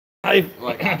live.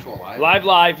 Like actual live?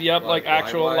 Live, yep, like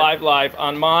actual live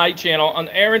on my channel, on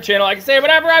the Aaron channel. I can say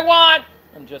whatever I want.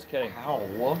 I'm just kidding. How?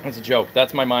 That's a joke.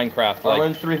 That's my Minecraft. I'm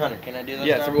in 300. Can I do this?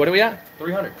 Yeah, so what are we at?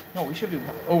 300. No, we should be.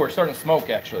 Oh, we're starting to smoke,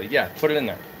 actually. Yeah, put it in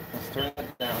there. Let's turn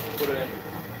it down. Put it in.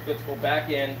 Let's go back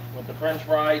in with the French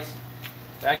fries.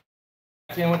 Back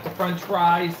in with the French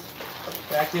fries.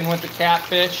 Back in with the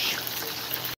catfish.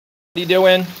 What are you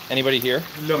doing? Anybody here?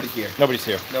 Nobody's here. Nobody's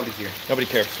here. Nobody's here. Nobody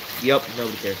cares. Yep,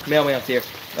 nobody cares. Mailman's here.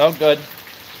 Oh, good.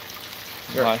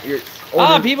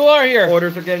 People are here.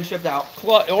 Orders are getting shipped out.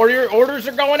 Orders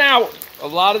are going out. A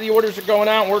lot of the orders are going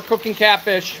out. We're cooking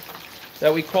catfish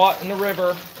that we caught in the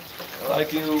river. Like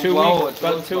 2 weeks.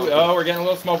 Oh, we're getting a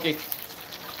little smoky.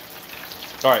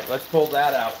 All right, let's pull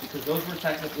that out because those were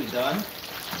technically done.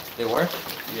 They were?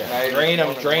 Yeah.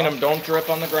 Drain them. Don't drip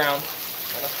on the ground.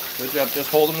 Good job. Just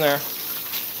hold them there.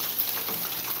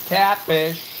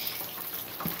 Catfish.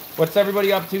 What's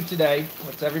everybody up to today?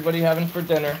 What's everybody having for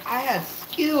dinner? I had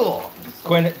school.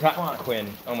 Quinn.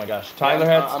 Oh my gosh. Tyler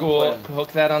had school.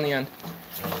 Hook that on the end.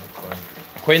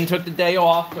 Quinn took the day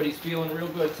off, but he's feeling real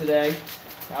good today.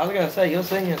 I was gonna say you'll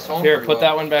sing his song. Here, put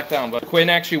that one back down. But Quinn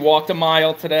actually walked a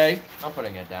mile today. I'm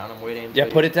putting it down. I'm waiting. Yeah,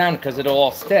 put it down because it'll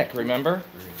all stick. Remember?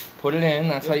 Put it in.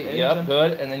 That's how you. Yep,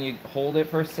 good. And then you hold it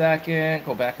for a second.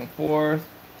 Go back and forth,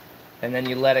 and then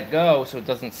you let it go so it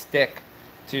doesn't stick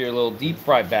to your little deep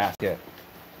fry basket.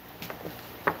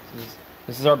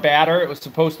 This is our batter. It was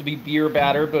supposed to be beer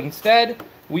batter, but instead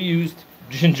we used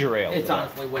ginger ale. It's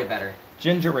honestly way better.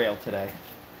 Ginger ale today.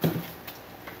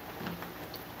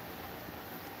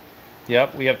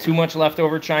 Yep, we have too much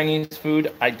leftover Chinese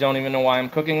food. I don't even know why I'm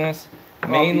cooking this.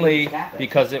 Mainly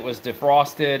because it was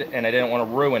defrosted and I didn't want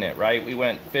to ruin it, right? We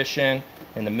went fishing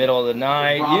in the middle of the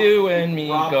night. You and me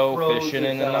go fishing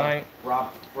in the night.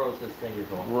 Rob froze his fingers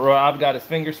off. Rob got his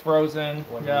fingers frozen.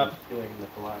 Yep. Doing the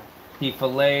fillet. He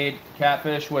filleted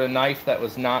catfish with a knife that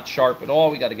was not sharp at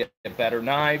all. We got to get better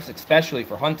knives, especially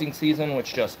for hunting season,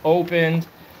 which just opened.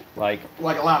 Like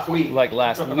last week. Like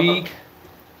last week.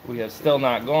 We have still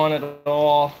not gone at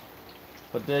all.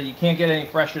 But you can't get any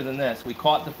fresher than this. We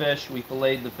caught the fish, we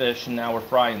filleted the fish, and now we're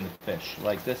frying the fish.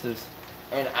 Like this is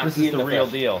the real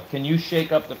deal. Can you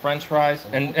shake up the French fries?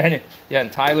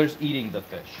 And Tyler's eating the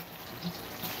fish.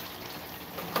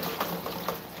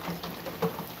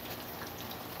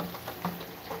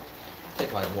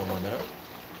 Take like 1 more minute.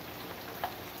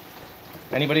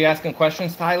 Anybody asking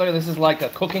questions, Tyler? This is like a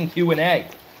cooking Q&A.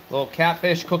 Little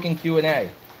catfish cooking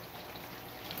Q&A.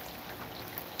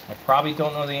 I probably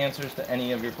don't know the answers to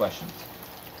any of your questions.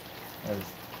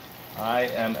 I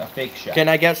am a fake chef. Can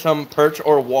I get some perch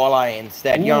or walleye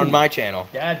instead? You're on my channel.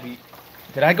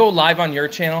 Did I go live on your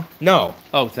channel? No.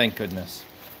 Oh, thank goodness.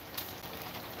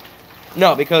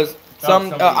 No, because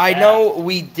I know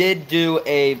we did do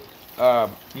a...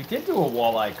 you did do a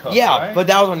walleye cook, yeah, right? But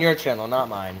that was on your channel, not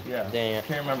mine. Yeah. Dang it.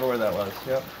 Can't remember where that was.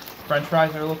 Yep. French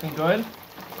fries are looking good.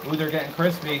 Ooh, they're getting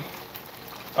crispy.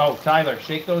 Oh, Tyler,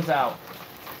 shake those out.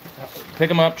 Pick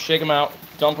them up, shake them out,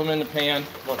 dump them in the pan.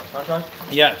 What, French fries?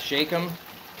 Yeah, shake them,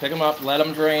 pick them up, let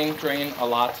them drain a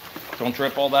lot. Don't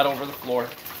drip all that over the floor.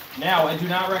 Now, I do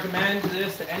not recommend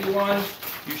this to anyone.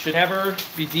 You should never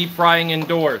be deep frying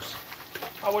indoors.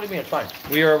 Oh, what do you mean? It's fine.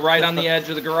 We are right on the edge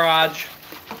of the garage,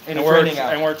 and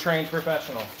we're trained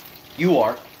professionals. You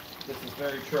are. This is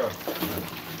very true.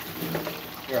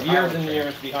 Years and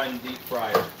years behind the deep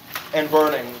fryer. And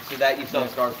burning, so that you still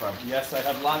have scars from. Yes, I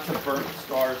have lots of burnt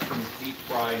scars from deep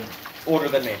frying. Older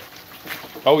than me.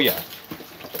 Oh, yeah.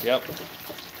 Yep.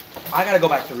 I gotta go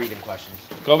back to reading questions.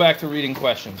 Go back to reading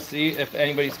questions. See if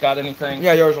anybody's got anything.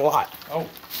 Yeah, there's a lot. Oh,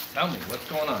 tell me, what's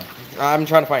going on? I'm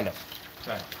trying to find it.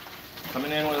 Okay.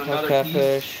 Coming in with another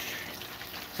catfish.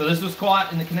 So this was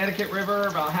caught in the Connecticut River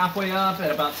about halfway up at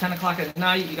about 10 o'clock at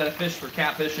night. You gotta fish for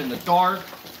catfish in the dark.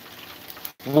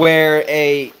 Where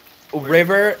a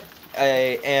river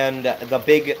and the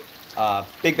big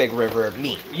river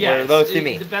meet. Yeah, where those two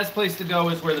meet. The best place to go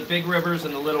is where the big rivers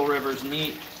and the little rivers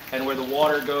meet, and where the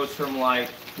water goes from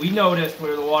we noticed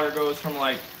where the water goes from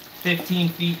 15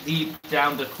 feet deep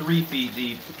down to 3 feet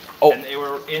deep. Oh. And they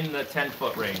were in the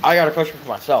 10-foot range. I got a question for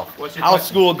myself. What's your How's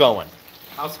question? school going?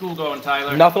 How's school going,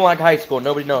 Tyler? Nothing like high school.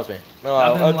 Nobody knows me.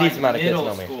 Nothing a decent amount of kids know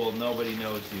me. Middle school, nobody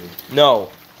knows you. No.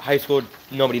 High school,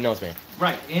 nobody knows me.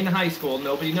 Right. In high school,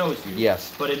 nobody knows you.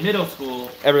 Yes. But in middle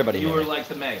school, everybody you knew were me. like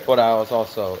the mayor. But that was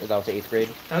 8th grade.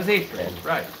 That was 8th grade,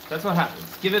 right. That's what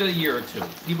happens. Give it a year or two.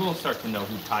 People will start to know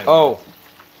who Tyler is. Oh.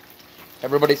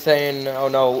 Everybody's saying, oh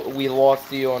no, we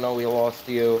lost you. Oh no, we lost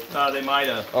you. They might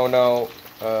have. Oh no.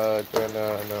 No.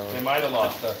 They might have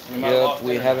lost us.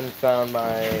 We haven't found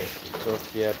my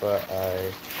source yet, but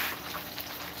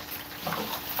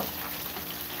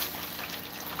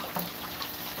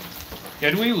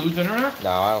Did we lose internet?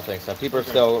 No, I don't think so. People are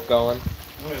still going.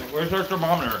 Wait, where's our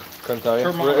thermometer? Couldn't tell you.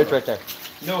 Thermometer. It's right there.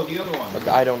 No, the other one.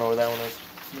 I don't know where that one is.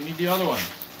 We need the other one.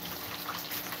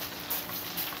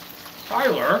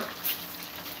 Tyler.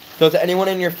 Does anyone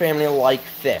in your family like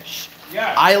fish?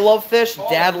 Yeah. I love fish.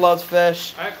 Dad loves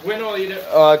fish. Quinn will eat it.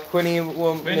 Quinny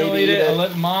will Quinn maybe will eat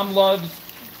it. Mom loves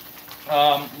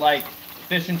like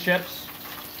fish and chips.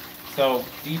 So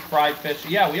deep fried fish.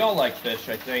 Yeah, we all like fish,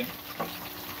 I think.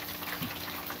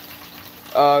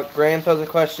 Graham has a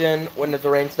question. When does the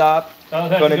rain stop?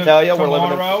 That's Couldn't tell you.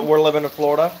 Tomorrow. We're living in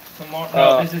Florida. Tomorrow.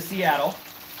 No, this is Seattle.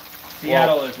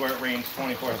 Seattle is where it rains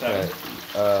 24/7.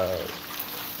 Okay.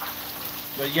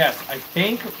 But yes, I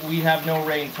think we have no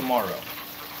rain tomorrow.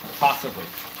 Possibly.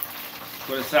 That's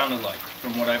what it sounded like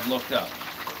from what I've looked up.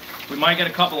 We might get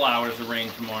a couple hours of rain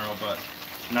tomorrow, but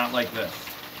not like this.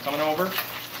 Coming over.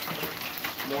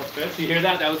 More fish. You hear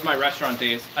that? That was my restaurant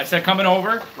days. I said coming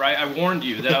over, right? I warned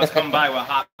you that I was coming by with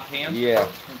hot pans. Yeah.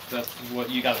 That's what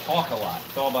you got to talk a lot.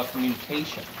 It's all about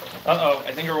communication. Uh-oh,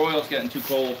 I think our oil's getting too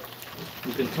cold.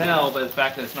 You can tell by the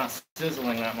fact that it's not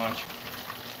sizzling that much.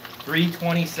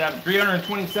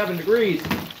 327 degrees.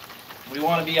 We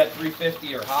want to be at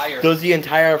 350 or higher. Does the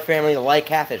entire family like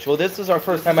catfish? Well, this is our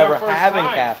first time ever having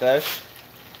catfish.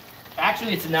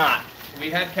 Actually, it's not.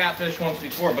 We had catfish once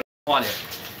before, but I bought it.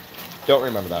 Don't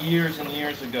remember that. Years and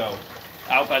years ago.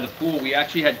 Out by the pool, we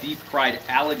actually had deep fried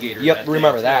alligator. Yep,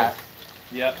 remember that.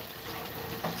 Yep.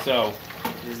 So,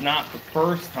 it's not the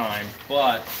first time,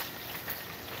 but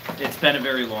it's been a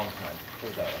very long time.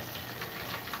 Put it that way.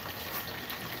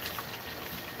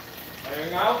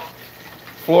 Anything out?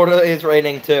 Florida is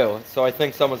raining too, so I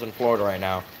think someone's in Florida right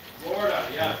now. Florida,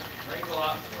 yeah. Rains a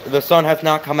lot. The sun has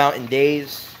not come out in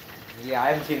days. Yeah, I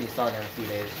haven't seen the sun in a few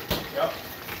days. Yep.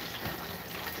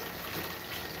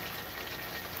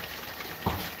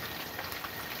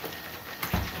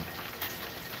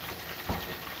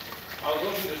 I was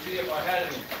looking to see if I had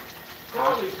any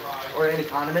curly fries. Or any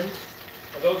condiments?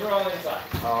 Those are all inside.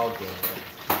 Oh, okay.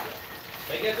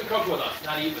 They get to cook with us,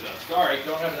 not eat with us. Sorry,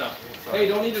 don't have enough. Hey,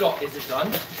 don't eat it all. Is it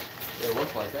done? It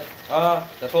looks like it.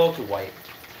 That's a little too white.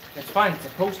 It's fine. It's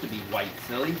supposed to be white,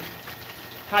 silly.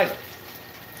 Tyler,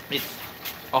 it's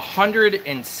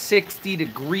 160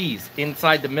 degrees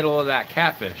inside the middle of that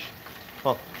catfish.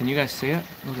 Huh. Can you guys see it?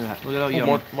 Look at that. Look at how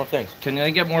yummy. More things. Can I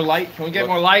get more light? Can we get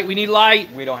more light? We need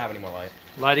light. We don't have any more light.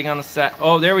 Lighting on the set.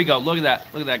 Oh, there we go. Look at that.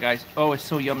 Look at that, guys. Oh, it's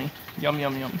so yummy. Yum,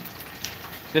 yum, yum.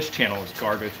 This channel is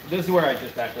garbage. This is where I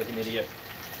just act like an idiot.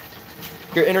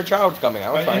 Your inner child's coming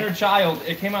out. My inner child.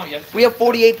 It came out yesterday. We have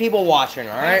 48 people watching,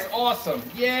 all right? That's awesome.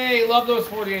 Yay. Love those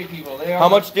 48 people. They are How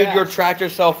much did your tractor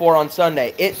sell for on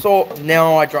Sunday? It sold...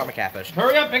 No, I dropped my catfish.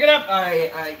 Hurry up. Pick it up.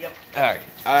 Yep. All right.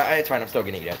 It's fine. I'm still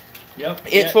going to eat it. Yep.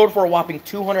 It sold for a whopping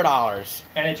 $200.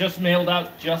 And it just mailed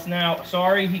out just now.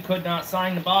 Sorry, he could not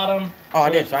sign the bottom. Oh, I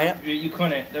didn't sign it? You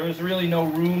couldn't. There was really no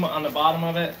room on the bottom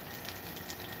of it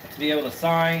to be able to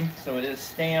sign, so it is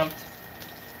stamped.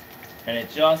 And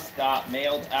it just got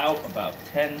mailed out about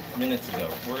 10 minutes ago.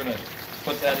 We're going to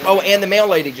put that in. Oh, and the mail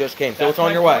lady just came, so it's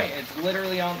on your way. It's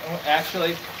literally on...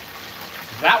 Actually,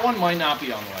 that one might not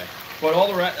be on the way. But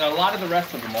a lot of the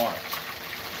rest of them are.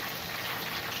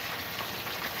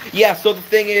 Yeah, so the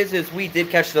thing is we did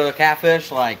catch the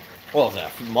catfish, like, what was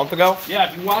that, a month ago?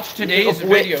 Yeah, if you watch today's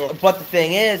video. But the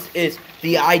thing is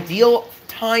the ideal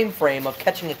time frame of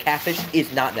catching a catfish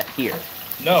is not that here.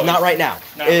 No. It's not right now.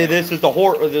 This is the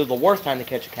worst time to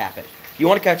catch a catfish. You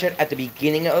want to catch it at the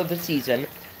beginning of the season,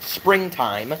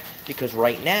 springtime, because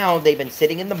right now they've been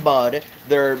sitting in the mud.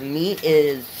 Their meat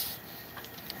is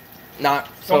not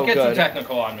so good. Don't get too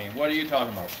technical on me. What are you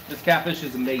talking about? This catfish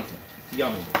is amazing. It's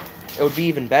yummy. It would be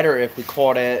even better if we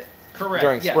caught it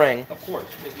during spring. Of course.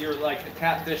 If you're like a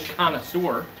catfish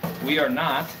connoisseur, we are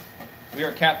not. We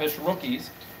are catfish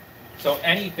rookies. So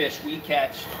any fish we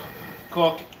catch,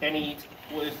 cook, and eat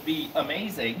would be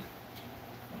amazing.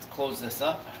 Let's close this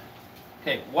up.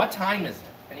 Okay, what time is it?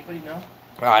 Anybody know?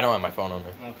 I don't have my phone on me.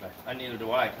 Okay, neither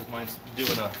do I, because mine's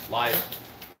doing a live.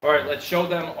 All right, let's show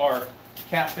them our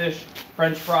catfish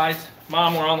French fries.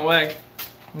 Mom, we're on the way.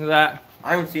 Look at that.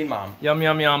 I haven't seen Mom. Yum,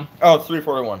 yum, yum. Oh, it's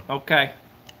 3:41. Okay.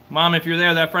 Mom, if you're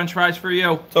there, that French fries for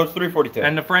you. So it's 3:42.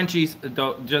 And the Frenchies,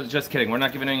 just kidding. We're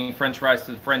not giving any French fries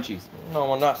to the Frenchies. No,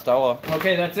 well, not Stella.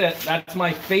 Okay, that's it. That's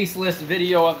my faceless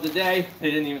video of the day. They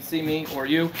didn't even see me or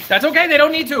you. That's okay. They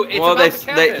don't need to. It's well,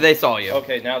 about they saw you.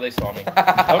 Okay, now they saw me.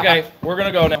 Okay, we're going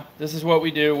to go now. This is what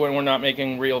we do when we're not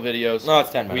making real videos. No,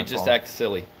 it's 10 minutes We just long. act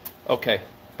silly. Okay,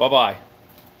 bye-bye.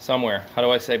 Somewhere. How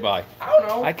do I say bye? I don't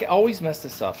know. I can always mess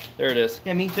this up. There it is.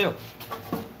 Yeah, me too.